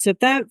everyone. So if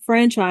that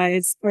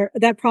franchise or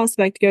that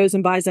prospect goes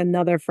and buys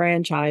another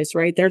franchise,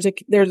 right, there's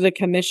a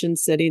commission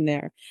sitting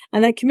there,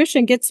 and that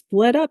commission gets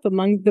split up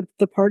among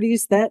the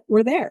parties that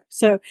were there.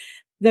 So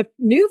the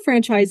new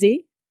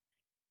franchisee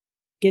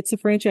gets a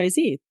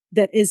franchisee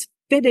that is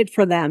fitted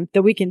for them,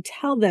 that we can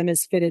tell them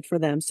is fitted for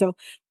them. So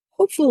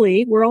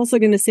hopefully we're also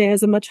going to say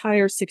has a much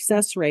higher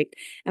success rate.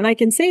 And I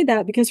can say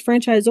that because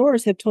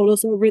franchisors have told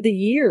us over the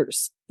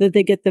years that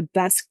they get the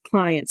best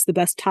clients, the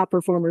best top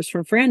performers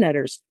from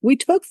FranNetters. We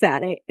took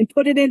that and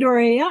put it into our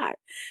AI.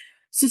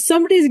 So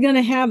somebody's going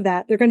to have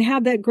that. They're going to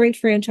have that great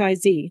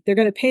franchisee. They're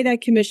going to pay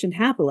that commission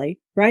happily,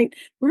 right?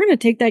 We're going to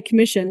take that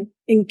commission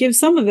and give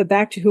some of it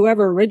back to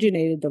whoever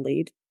originated the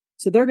lead.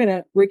 So they're going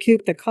to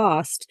recoup the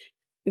cost.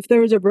 If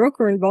there was a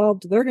broker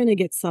involved, they're going to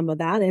get some of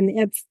that. And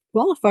at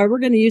Qualifyi, we're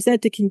going to use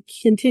that to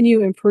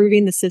continue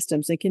improving the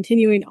systems and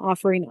continuing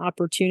offering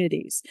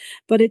opportunities.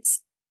 But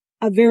it's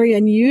a very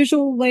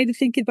unusual way to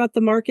think about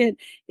the market.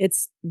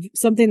 It's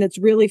something that's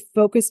really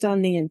focused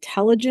on the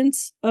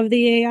intelligence of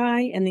the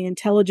AI and the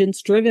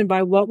intelligence driven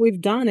by what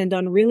we've done and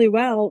done really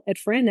well at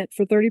FranNet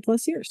for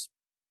 30+ years.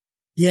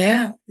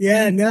 Yeah.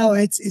 Yeah. No,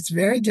 it's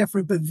very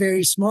different, but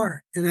very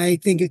smart. And I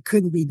think it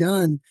couldn't be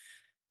done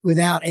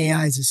without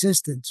AI's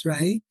assistance,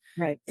 right?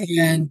 Right.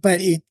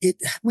 But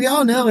we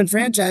all know in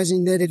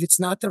franchising that if it's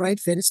not the right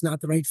fit, it's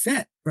not the right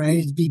fit, right?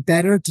 It'd be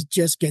better to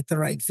just get the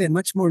right fit,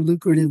 much more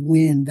lucrative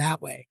win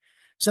that way.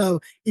 So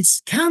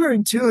it's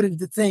counterintuitive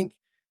to think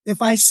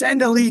if I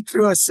send a lead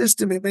through a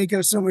system, it may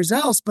go somewhere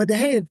else. But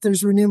hey, if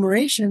there's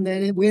remuneration,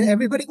 then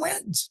everybody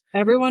wins.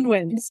 Everyone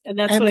wins. And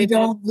that's And what we I meant.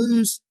 don't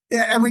lose,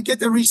 and we get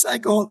to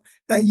recycle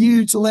that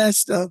huge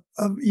list of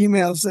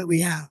emails that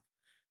we have.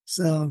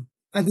 So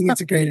I think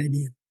it's a great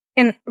idea.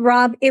 And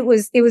Rob, it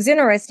was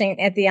interesting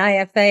at the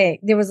IFA.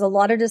 There was a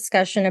lot of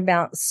discussion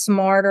about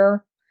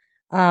smarter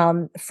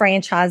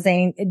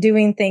franchising,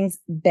 doing things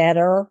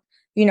better,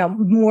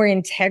 more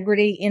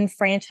integrity in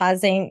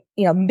franchising,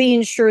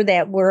 being sure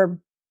that we're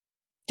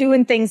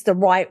doing things the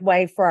right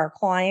way for our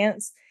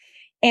clients.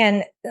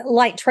 And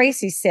like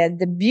Tracy said,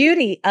 the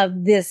beauty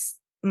of this,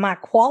 my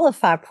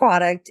Qualifyi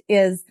product,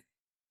 is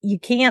you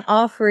can't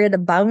offer it a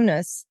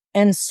bonus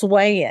and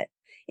sway it.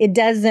 It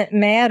doesn't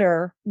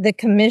matter the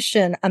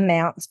commission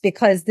amounts,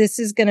 because this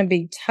is going to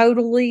be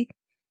totally,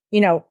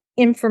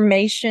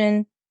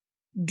 information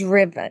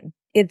driven.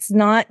 It's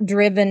not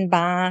driven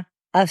by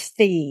a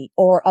fee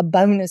or a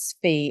bonus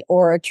fee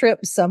or a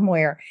trip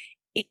somewhere.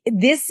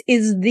 This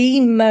is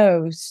the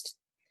most,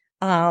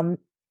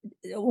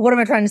 what am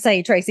I trying to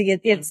say, Tracy?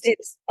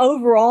 It's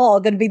overall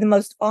going to be the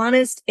most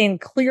honest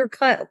and clear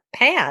cut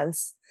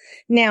paths.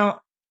 Now,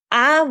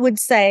 I would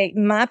say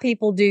my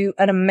people do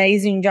an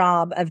amazing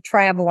job of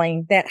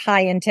traveling that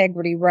high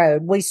integrity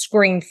road. We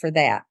screened for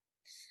that.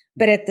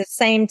 But at the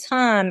same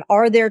time,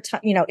 are there,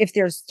 if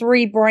there's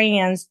 3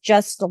 brands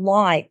just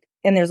alike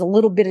and there's a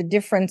little bit of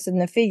difference in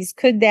the fees,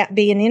 could that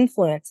be an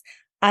influence?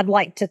 I'd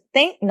like to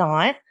think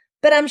not,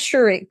 but I'm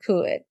sure it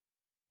could.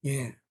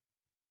 Yeah.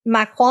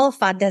 My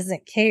Qualifyi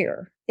doesn't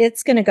care.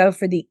 It's going to go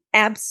for the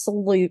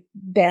absolute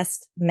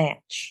best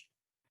match.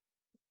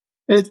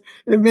 It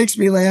makes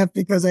me laugh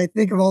because I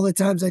think of all the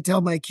times I tell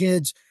my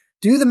kids,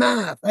 do the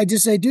math. I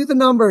just say, do the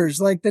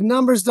numbers. Like, the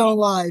numbers don't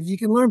lie. If you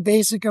can learn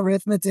basic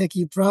arithmetic,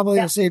 you probably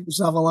will save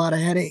yourself a lot of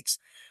headaches.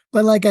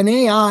 But like, an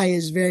AI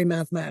is very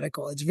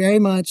mathematical. It's very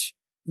much,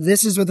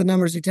 this is what the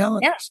numbers are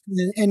telling us,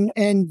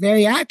 and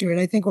very accurate.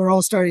 I think we're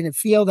all starting to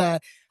feel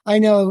that. I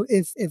know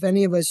if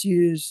any of us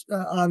use,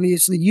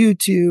 obviously,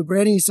 YouTube or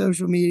any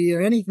social media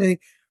or anything,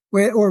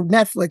 or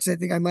Netflix, I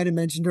think I might have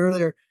mentioned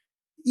earlier,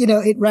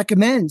 it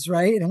recommends,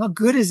 right? And how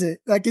good is it?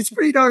 Like, it's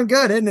pretty darn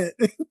good, isn't it?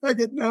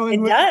 It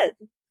does.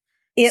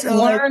 It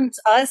learns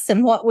us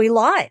and what we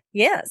like.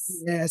 Yes.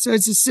 Yeah. So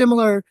it's a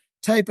similar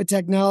type of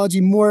technology.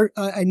 More,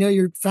 I know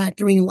you're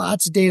factoring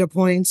lots of data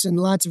points and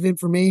lots of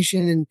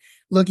information and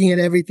looking at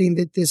everything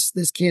that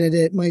this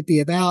candidate might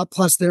be about,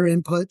 plus their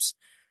inputs.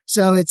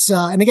 So it's,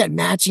 and again,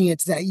 matching it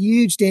to that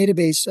huge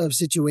database of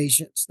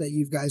situations that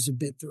you guys have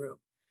been through.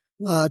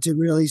 To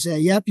really say,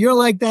 yep, you're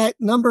like that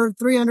number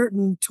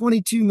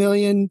 322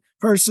 million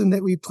person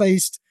that we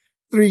placed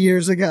 3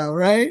 years ago,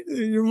 right?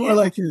 You're more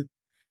like you.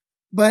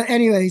 But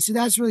anyway, so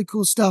that's really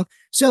cool stuff.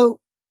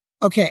 So,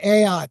 okay,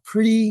 AI,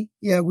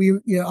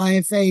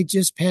 IFA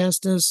just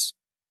passed us.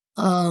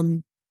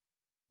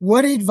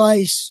 What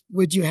advice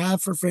would you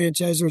have for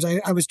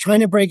franchisors? I was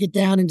trying to break it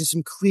down into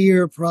some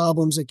clear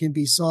problems that can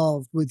be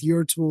solved with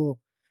your tool.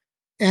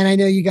 And I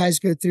know you guys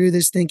go through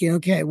this thinking,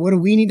 okay, what do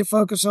we need to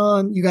focus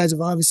on? You guys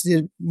have obviously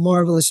did a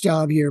marvelous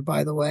job here,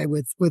 by the way,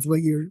 with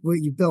what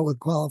you built with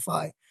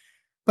Qualifyi.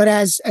 But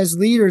as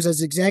leaders,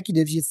 as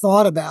executives, you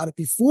thought about it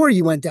before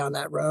you went down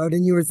that road,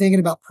 and you were thinking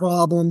about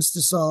problems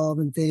to solve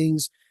and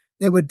things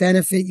that would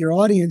benefit your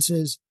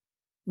audiences.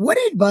 What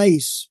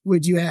advice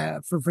would you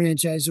have for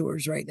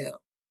franchisors right now?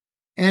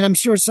 And I'm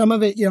sure some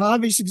of it,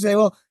 obviously say,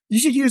 well, you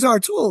should use our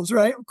tools,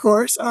 right? Of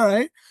course. All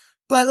right.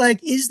 But like,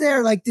 is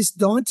there like this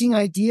daunting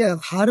idea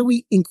of how do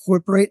we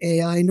incorporate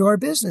AI into our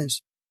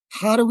business?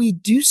 How do we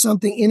do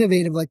something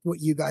innovative like what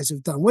you guys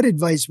have done? What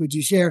advice would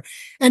you share?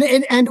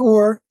 And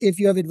or if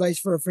you have advice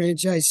for a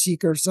franchise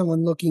seeker,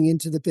 someone looking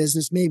into the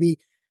business, maybe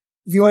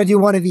if you want to do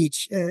one of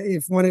each,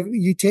 if one of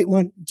you take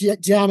one,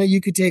 Jana,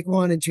 you could take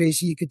one, and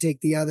Tracy, you could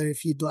take the other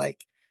if you'd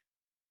like.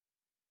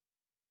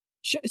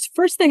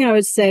 First thing I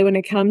would say when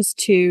it comes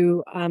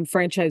to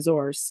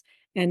franchisors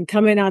and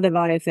coming out of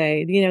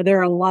IFA, there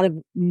are a lot of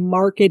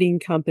marketing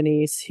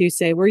companies who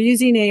say we're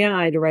using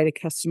AI to write a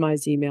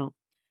customized email.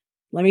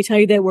 Let me tell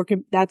you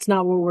that that's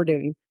not what we're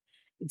doing.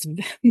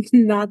 It's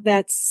not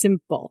that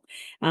simple.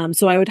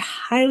 So I would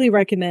highly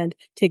recommend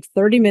take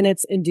 30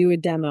 minutes and do a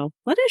demo.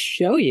 Let us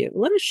show you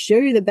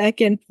the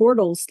back-end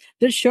portals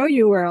to show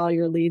you where all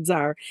your leads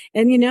are.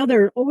 And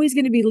there are always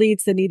going to be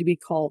leads that need to be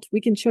called.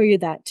 We can show you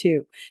that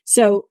too.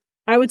 So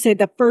I would say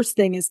the first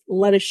thing is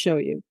let us show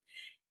you.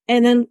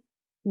 And then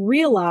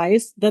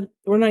realize that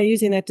we're not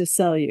using that to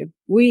sell you.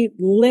 We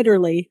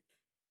literally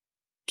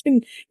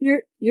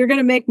you're going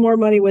to make more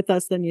money with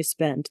us than you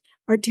spend.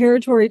 Our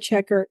territory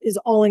checker is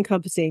all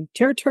encompassing.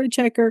 Territory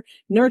checker,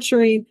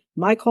 nurturing,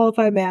 my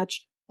Qualifyi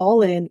match,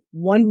 all in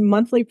one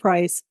monthly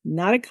price,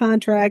 not a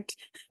contract.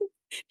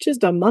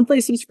 Just a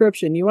monthly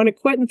subscription. You want to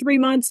quit in 3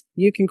 months?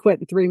 You can quit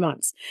in 3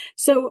 months.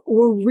 So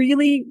we're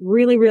really,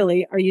 really,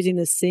 really are using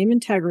the same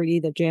integrity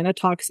that Jana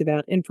talks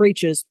about and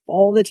preaches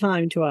all the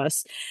time to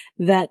us,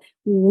 that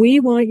we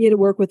want you to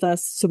work with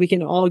us so we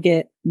can all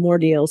get more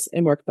deals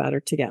and work better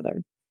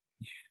together.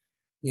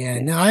 Yeah,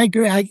 no, I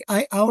agree.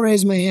 I'll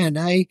raise my hand.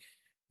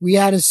 We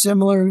had a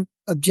similar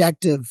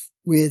objective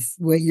with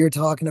what you're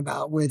talking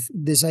about, with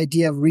this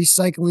idea of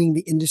recycling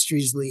the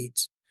industry's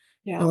leads.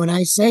 Yeah. And when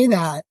I say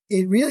that,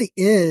 it really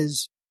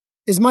is,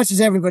 as much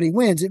as everybody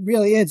wins, it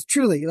really is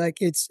truly like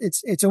it's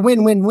a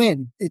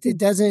win-win-win.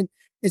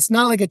 It's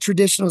not like a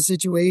traditional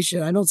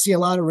situation. I don't see a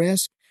lot of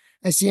risk.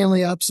 I see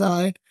only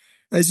upside.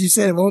 As you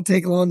said, it won't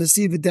take long to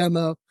see the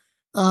demo.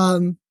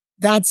 And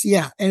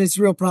it's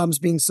real problems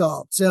being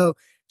solved. So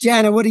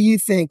Jana, what do you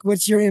think?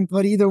 What's your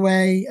input either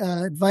way?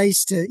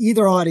 Advice to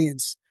either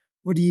audience?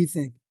 What do you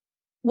think?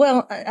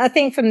 Well, I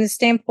think from the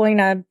standpoint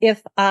of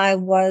if I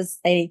was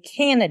a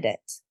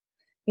candidate,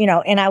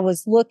 and I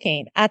was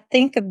looking, I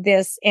think of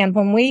this. And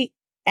when we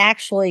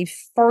actually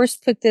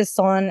first put this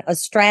on a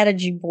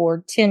strategy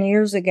board 10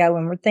 years ago,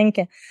 and we're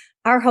thinking,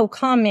 our whole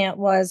comment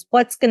was,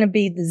 what's going to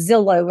be the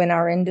Zillow in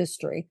our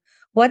industry?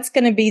 What's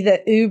going to be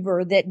the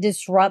Uber that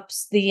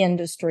disrupts the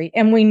industry?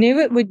 And we knew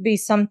it would be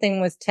something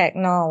with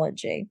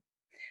technology.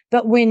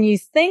 But when you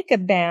think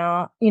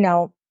about,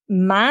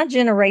 my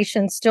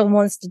generation still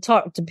wants to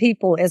talk to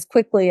people as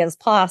quickly as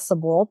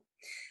possible.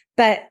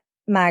 But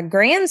my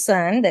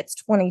grandson, that's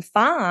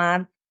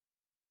 25,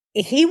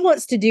 he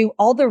wants to do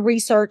all the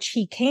research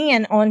he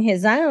can on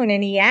his own.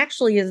 And he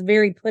actually is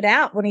very put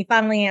out when he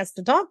finally has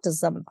to talk to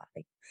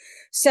somebody.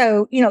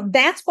 So,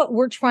 that's what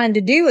we're trying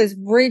to do, is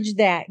bridge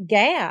that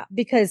gap,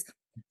 because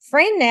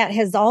FranNet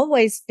has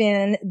always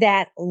been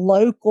that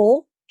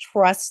local,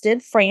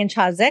 trusted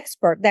franchise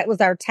expert. That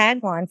was our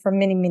tagline for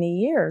many, many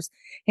years.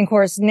 And of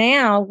course,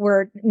 now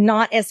we're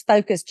not as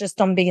focused just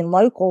on being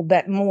local,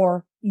 but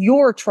more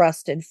your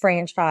trusted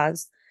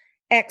franchise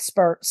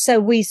expert. So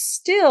we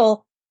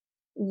still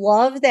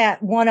love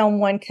that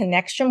one-on-one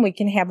connection we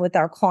can have with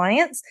our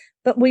clients,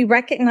 but we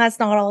recognize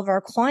not all of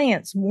our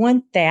clients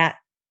want that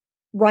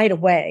right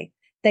away.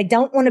 They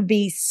don't want to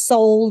be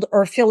sold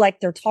or feel like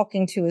they're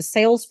talking to a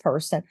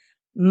salesperson.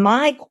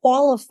 My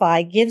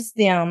Qualifyi gives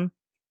them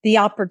the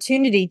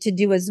opportunity to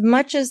do as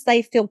much as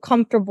they feel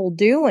comfortable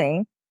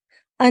doing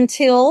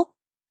until,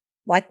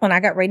 like when I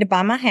got ready to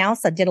buy my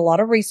house, I did a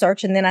lot of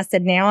research, and then I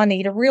said, now I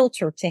need a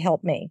realtor to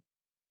help me.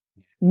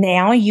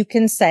 Now you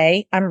can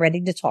say, I'm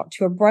ready to talk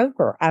to a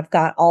broker. I've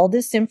got all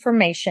this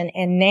information,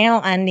 and now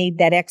I need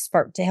that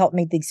expert to help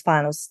me these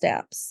final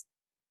steps.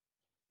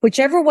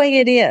 Whichever way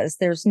it is,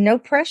 there's no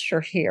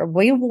pressure here.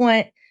 We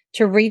want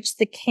to reach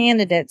the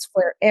candidates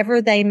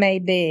wherever they may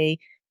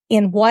be,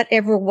 in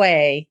whatever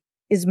way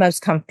is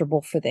most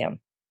comfortable for them.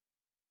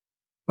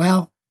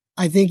 Well,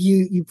 I think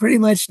you pretty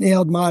much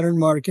nailed modern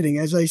marketing.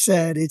 As I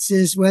said, it's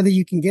just whether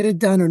you can get it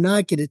done or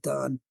not get it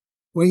done.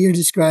 What you're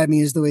describing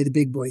is the way the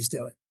big boys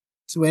do it.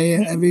 It's the way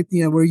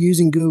we're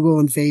using Google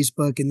and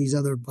Facebook and these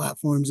other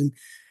platforms, and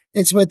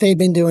it's what they've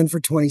been doing for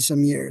 20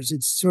 some years.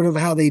 It's sort of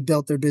how they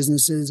built their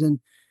businesses, and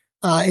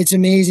it's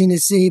amazing to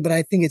see, but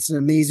I think it's an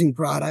amazing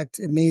product,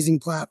 amazing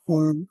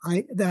platform.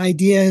 The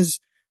idea is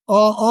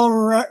all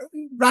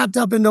wrapped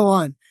up into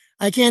one.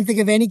 I can't think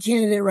of any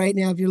candidate right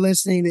now, if you're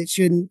listening, that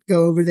shouldn't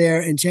go over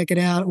there and check it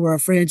out, or a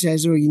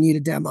franchisor, you need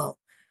a demo,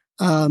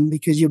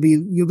 because you'll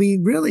be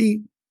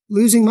really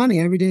losing money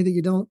every day that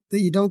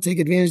you don't take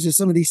advantage of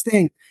some of these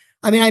things.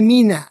 I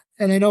mean that,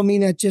 and I don't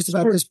mean that just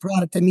about this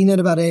product. I mean that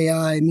about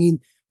AI. I mean,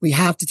 we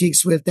have to take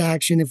swift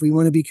action if we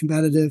want to be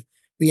competitive.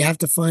 We have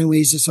to find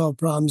ways to solve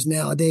problems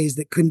nowadays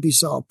that couldn't be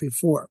solved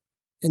before,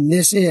 and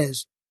this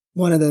is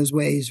one of those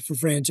ways for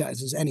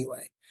franchises,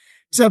 anyway.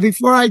 So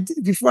before I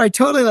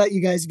totally let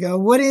you guys go,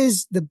 what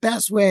is the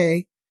best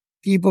way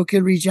people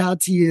could reach out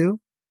to you?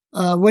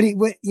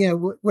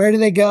 Where do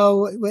they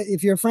go?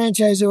 If you're a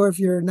franchisor, or if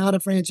you're not a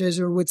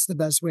franchisor, what's the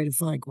best way to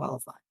find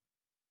Qualifyi?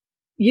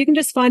 You can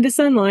just find us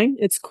online.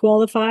 It's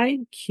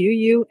Qualifyi,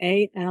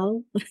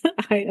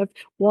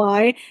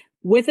 Qualifyi,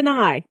 with an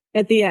I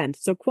at the end.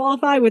 So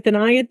Qualifyi with an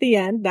I at the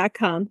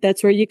end.com.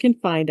 That's where you can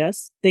find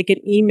us. They can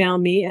email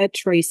me at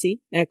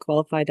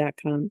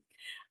tracy@qualifyi.com.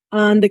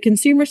 On the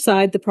consumer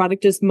side, the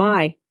product is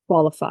My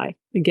Qualifyi,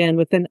 again,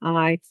 with an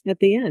I at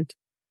the end.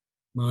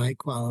 My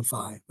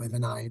Qualifyi with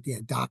an I at the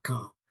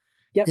end.com.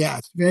 Yep. Yeah,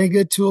 it's a very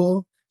good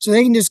tool. So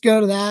they can just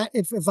go to that.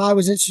 If I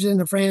was interested in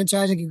a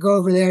franchise, I could go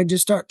over there and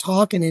just start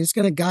talking, and it's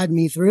going to guide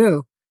me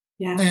through.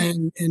 Yeah.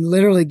 And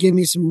literally give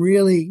me some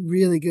really,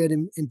 really good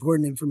and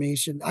important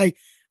information. I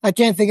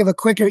can't think of a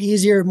quicker,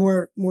 easier,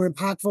 more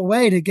impactful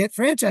way to get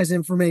franchise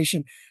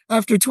information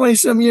after 20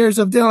 some years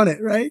of doing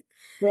it. Right.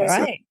 Right.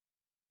 So,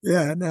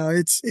 yeah, no,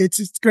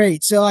 it's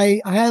great. So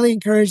I highly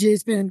encourage you.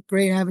 It's been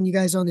great having you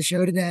guys on the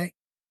show today.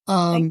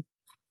 I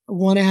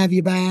want to have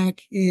you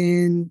back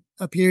in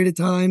a period of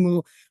time.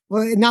 Well,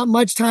 not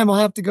much time will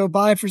have to go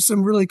by for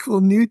some really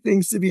cool new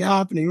things to be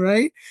happening,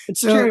 right?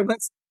 It's true.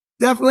 Let's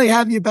definitely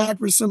have you back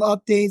for some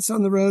updates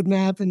on the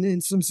roadmap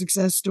and some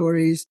success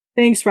stories.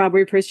 Thanks, Rob.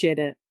 We appreciate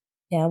it.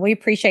 Yeah, we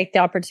appreciate the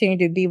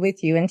opportunity to be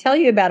with you and tell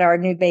you about our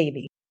new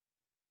baby.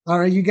 All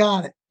right, you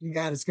got it.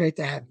 It's great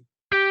to have you.